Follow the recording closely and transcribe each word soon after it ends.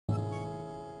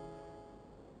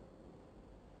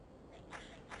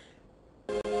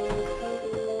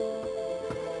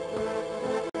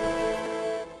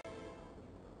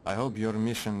I hope your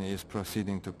mission is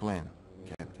proceeding to plan,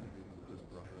 Captain.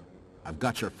 I've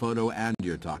got your photo and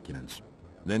your documents.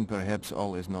 Then perhaps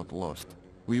all is not lost.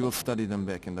 We will study them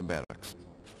back in the barracks.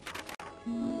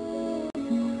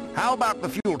 How about the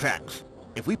fuel tanks?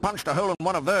 If we punched a hole in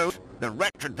one of those, the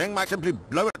wretched thing might simply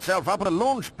blow itself up at a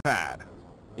launch pad.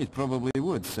 It probably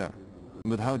would, sir.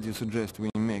 But how do you suggest we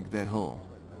make that hole?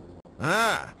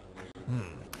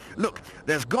 Look,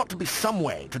 there's got to be some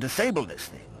way to disable this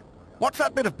thing. What's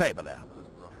that bit of paper there?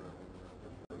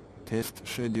 Test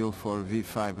schedule for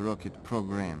V5 rocket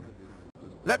program.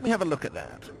 Let me have a look at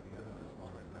that.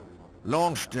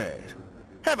 Launch date.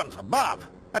 Heavens above!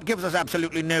 That gives us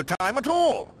absolutely no time at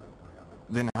all!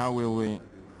 Then how will we...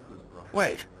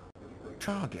 Wait.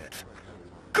 Target.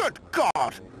 Good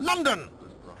God! London!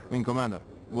 Wing Commander,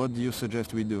 what do you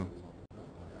suggest we do?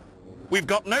 We've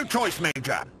got no choice,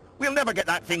 Major. We'll never get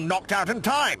that thing knocked out in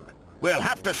time. We'll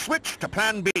have to switch to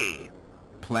Plan B.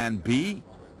 Plan B?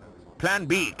 Plan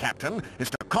B, Captain, is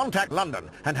to contact London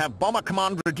and have Bomber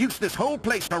Command reduce this whole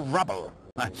place to rubble.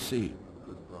 I see.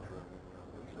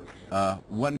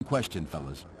 One question,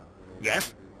 fellas.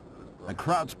 Yes? The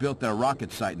Krauts built their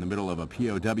rocket site in the middle of a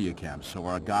POW camp so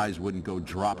our guys wouldn't go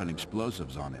dropping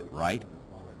explosives on it, right?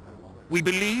 We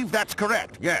believe that's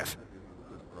correct, yes.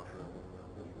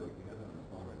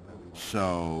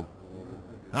 So...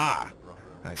 Ah,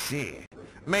 I see.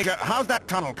 Major, how's that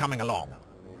tunnel coming along?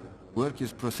 Work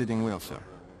is proceeding well, sir.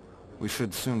 We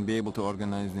should soon be able to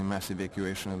organize the mass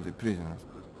evacuation of the prisoners.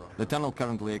 The tunnel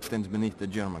currently extends beneath the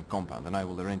German compound, and I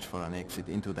will arrange for an exit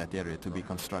into that area to be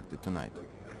constructed tonight.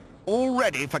 All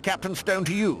ready for Captain Stone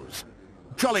to use.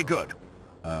 Jolly good.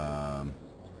 To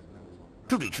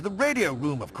reach the radio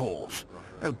room, of course.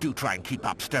 Oh, do try and keep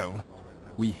up, Stone.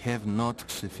 We have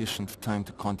not sufficient time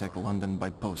to contact London by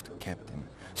post, Captain.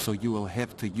 So you will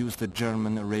have to use the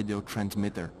German radio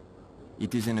transmitter.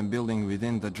 It is in a building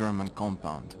within the German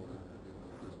compound.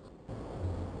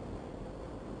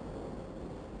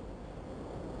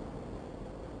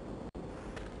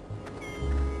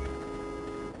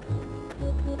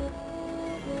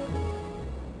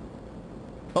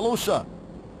 Hello, sir.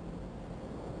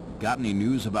 Got any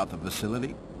news about the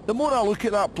facility? The more I look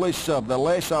at that place, sir, the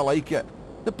less I like it.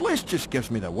 The place just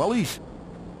gives me the willies.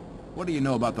 What do you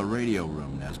know about the radio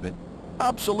room, Nesbit?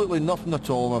 Absolutely nothing at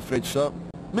all, I'm afraid, sir.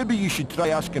 Maybe you should try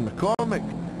asking McCormick.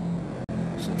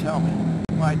 So tell me,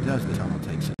 why does the tunnel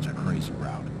take such a crazy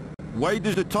route? Why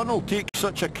does the tunnel take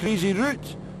such a crazy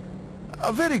route?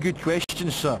 A very good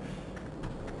question, sir.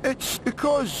 It's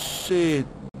because the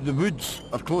woods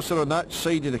are closer on that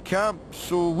side of the camp,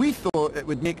 so we thought it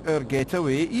would make our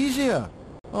getaway easier.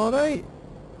 All right?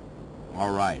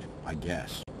 All right, I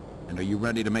guess. And are you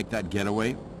ready to make that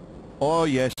getaway? Oh,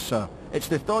 yes, sir. It's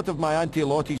the thought of my Auntie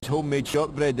Lottie's homemade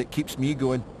shortbread that keeps me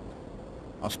going.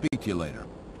 I'll speak to you later.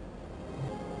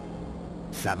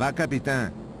 Ça va,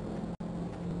 Capitaine?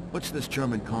 What's this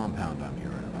German compound I'm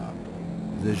hearing about?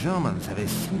 The Germans have a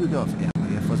sealed-off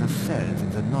area for the cells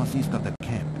in the northeast of the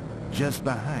camp, just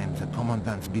behind the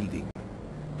Commandant's building.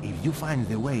 If you find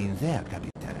the way in there,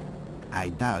 Captain, I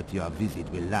doubt your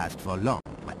visit will last for long,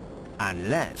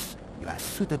 unless you are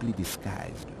suitably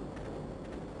disguised.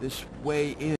 This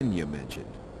way in, you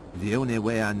mentioned. The only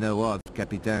way I know of,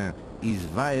 Captain, is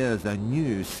via the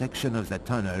new section of the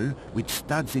tunnel which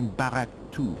starts in Barrack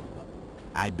 2.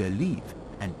 I believe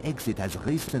an exit has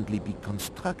recently been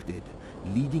constructed,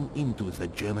 leading into the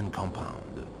German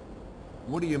compound.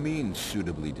 What do you mean,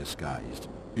 suitably disguised?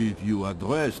 If you are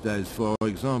dressed as, for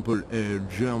example, a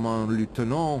German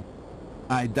lieutenant,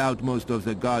 I doubt most of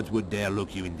the guards would dare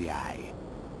look you in the eye.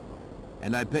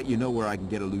 And I bet you know where I can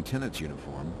get a lieutenant's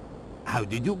uniform. How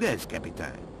did you guess,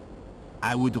 Captain?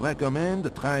 I would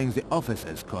recommend trying the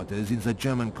officers' quarters in the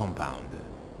German compound.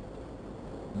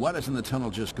 Why doesn't the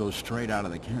tunnel just go straight out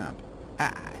of the camp?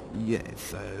 Ah,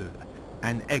 yes,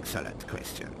 an excellent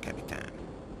question, Captain.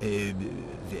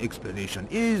 The explanation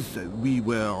is we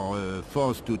were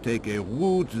forced to take a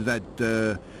route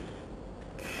that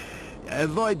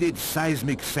avoided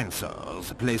seismic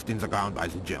sensors placed in the ground by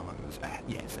the Germans.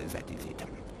 Yes, that is it.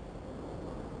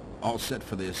 All set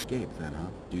for the escape then, huh,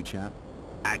 Duchap?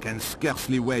 I can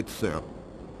scarcely wait, sir.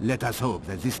 Let us hope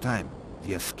that this time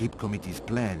the escape committee's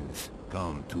plans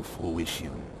come to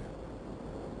fruition.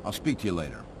 I'll speak to you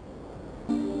later.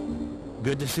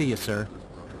 Good to see you, sir.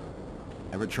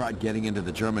 Ever tried getting into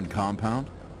the German compound?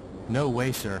 No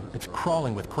way, sir. It's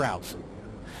crawling with Krauts.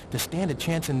 To stand a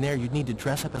chance in there, you'd need to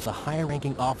dress up as a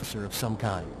high-ranking officer of some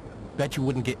kind. Bet you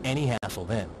wouldn't get any hassle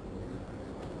then.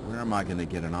 Where am I going to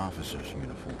get an officer's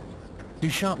uniform?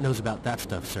 Duchamp knows about that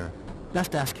stuff, sir.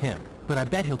 Best ask him, but I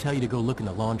bet he'll tell you to go look in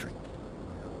the laundry.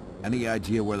 Any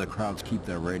idea where the Krauts keep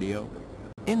their radio?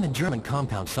 In the German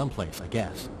compound someplace, I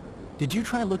guess. Did you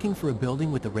try looking for a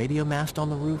building with a radio mast on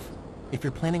the roof? If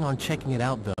you're planning on checking it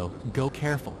out, though, go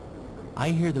careful. I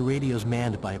hear the radio's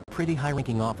manned by a pretty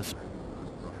high-ranking officer.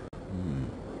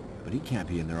 But he can't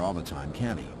be in there all the time,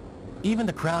 can he? Even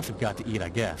the Krauts have got to eat, I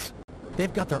guess.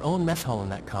 They've got their own mess hall in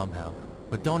that compound,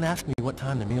 but don't ask me what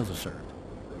time the meals are served.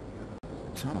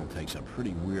 The tunnel takes a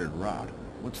pretty weird route.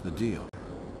 What's the deal?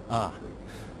 Ah.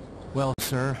 Well,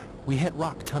 sir, we hit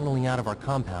rock tunneling out of our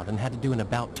compound and had to do an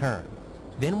about turn.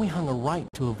 Then we hung a right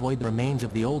to avoid the remains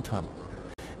of the old tunnel.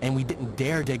 And we didn't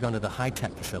dare dig onto the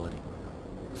high-tech facility.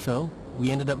 So, we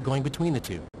ended up going between the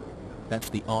two. That's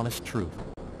the honest truth.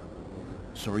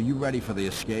 So are you ready for the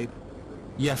escape?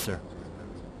 Yes, sir.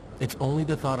 It's only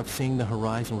the thought of seeing the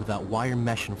horizon without wire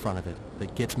mesh in front of it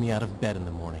that gets me out of bed in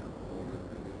the morning.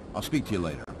 I'll speak to you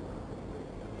later.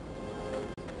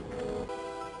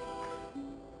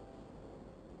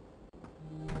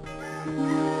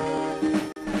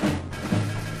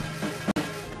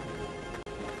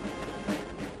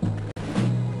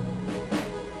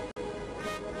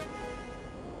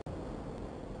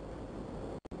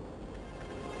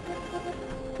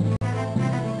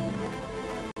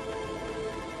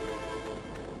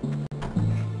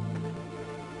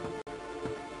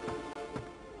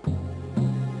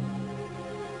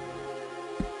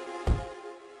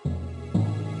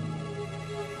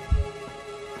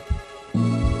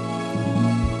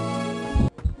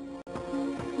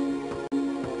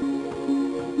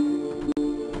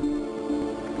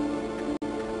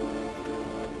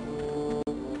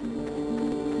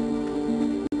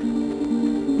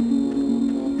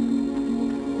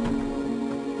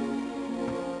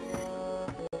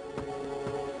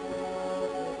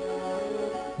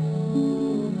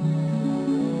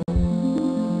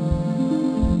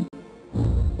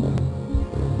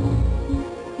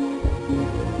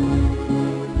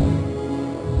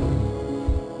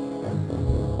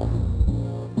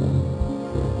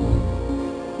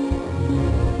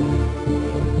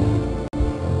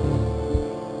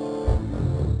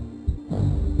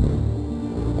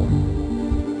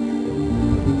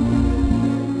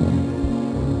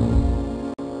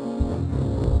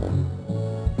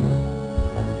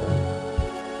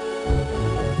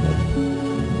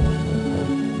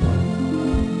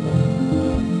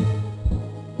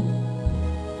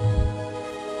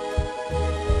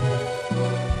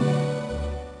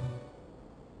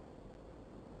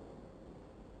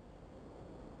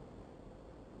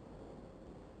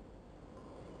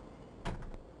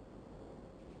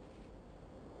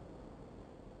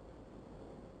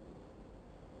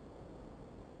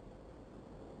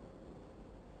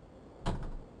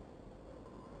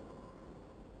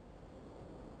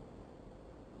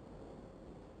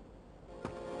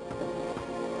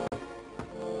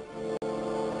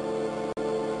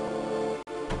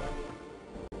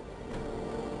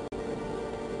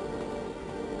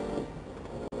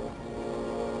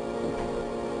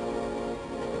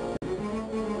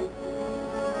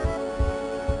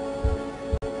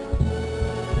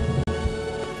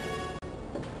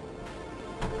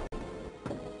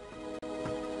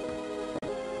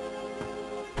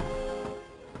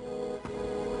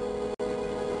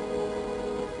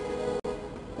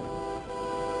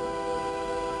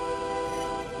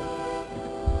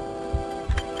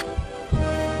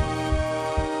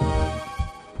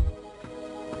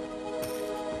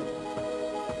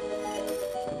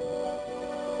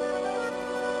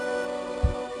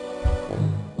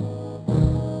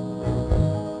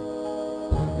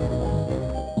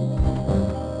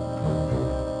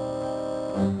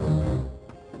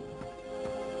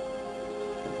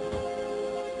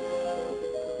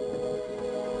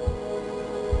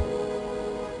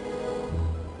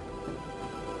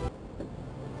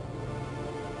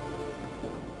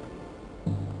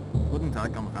 Guten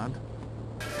Tag, Kamerad.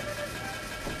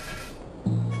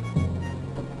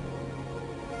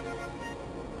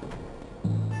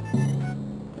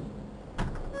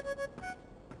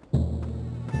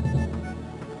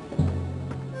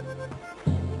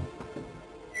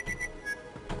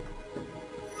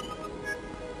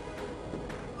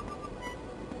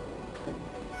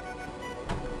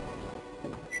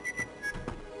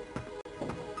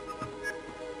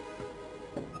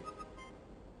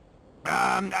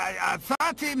 Uh,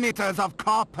 30 meters of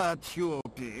copper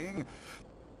tubing,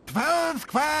 12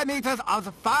 square meters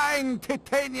of fine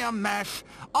titanium mesh,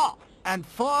 oh, and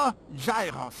 4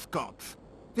 gyroscopes.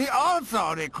 We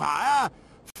also require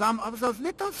some of those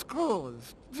little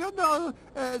screws. You know,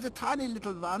 the tiny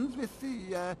little ones with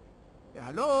the,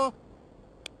 hello?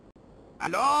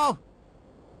 Hello?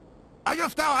 Are you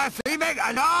still receiving?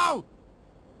 Hello?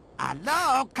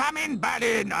 Hallo, come in,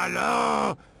 Berlin,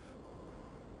 hallo!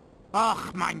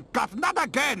 Ach, mein Gott, not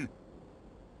again!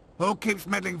 Who keeps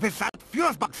meddling with that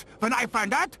fuse box? When I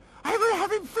find out, I will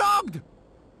have him flogged!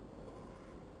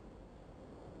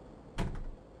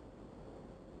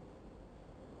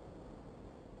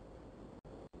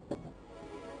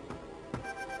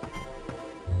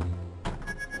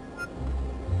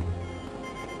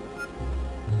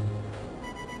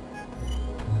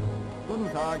 Guten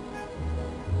Tag.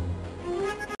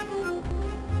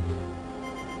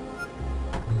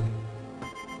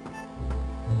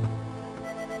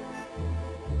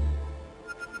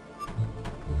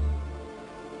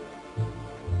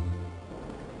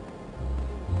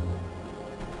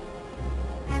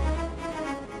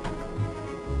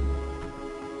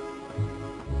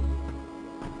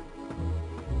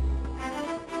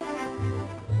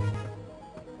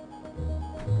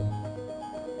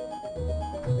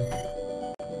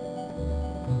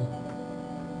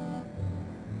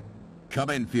 Come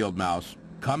in, Field Mouse.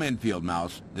 Come in, Field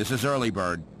Mouse. This is Early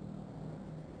Bird.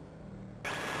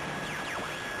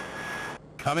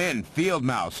 Come in, Field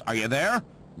Mouse. Are you there?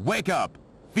 Wake up!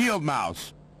 Field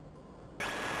Mouse!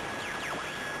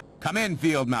 Come in,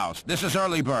 Field Mouse. This is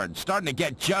Early Bird. Starting to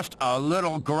get just a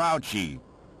little grouchy.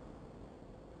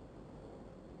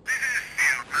 This is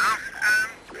Field Mouse.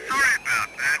 Sorry about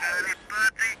that, Early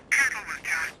Bird. The kettle was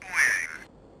just boiling.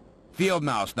 Field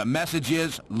Mouse, the message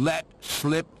is, let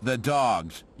slip the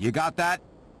dogs. You got that?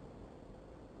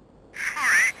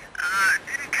 Sorry,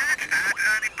 didn't catch that,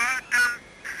 Early Bird.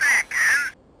 Say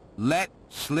again? Let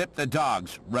slip the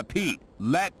dogs. Repeat,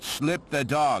 let slip the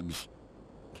dogs.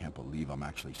 Can't believe I'm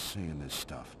actually saying this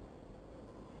stuff.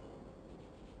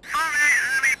 Sorry,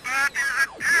 Early Bird. There's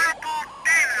a terrible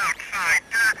day outside.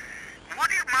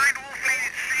 Would you mind awfully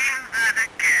saying that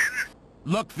again?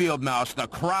 Look, Field Mouse, the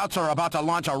Krauts are about to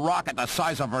launch a rocket the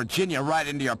size of Virginia right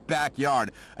into your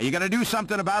backyard. Are you gonna do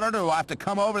something about it, or do I have to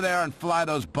come over there and fly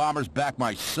those bombers back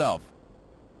myself?